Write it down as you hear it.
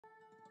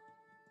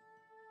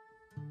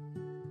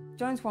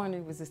Jones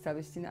Winery was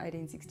established in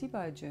 1860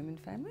 by a German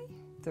family,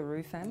 the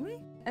Roux family,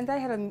 and they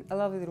had a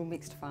lovely little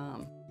mixed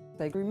farm.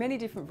 They grew many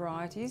different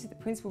varieties. The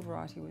principal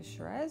variety was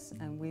Shiraz,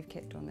 and we've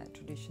kept on that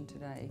tradition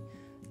today.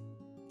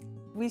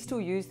 We still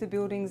use the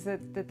buildings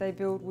that they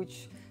built,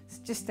 which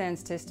just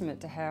stands testament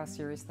to how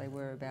serious they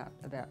were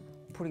about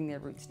putting their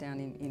roots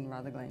down in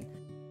Rutherglen.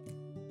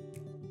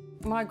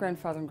 My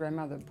grandfather and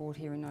grandmother bought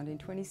here in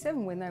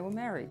 1927 when they were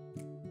married.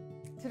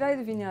 Today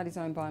the vineyard is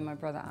owned by my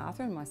brother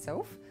Arthur and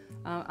myself.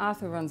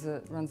 Arthur runs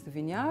the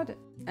vineyard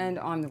and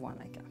I'm the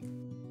winemaker.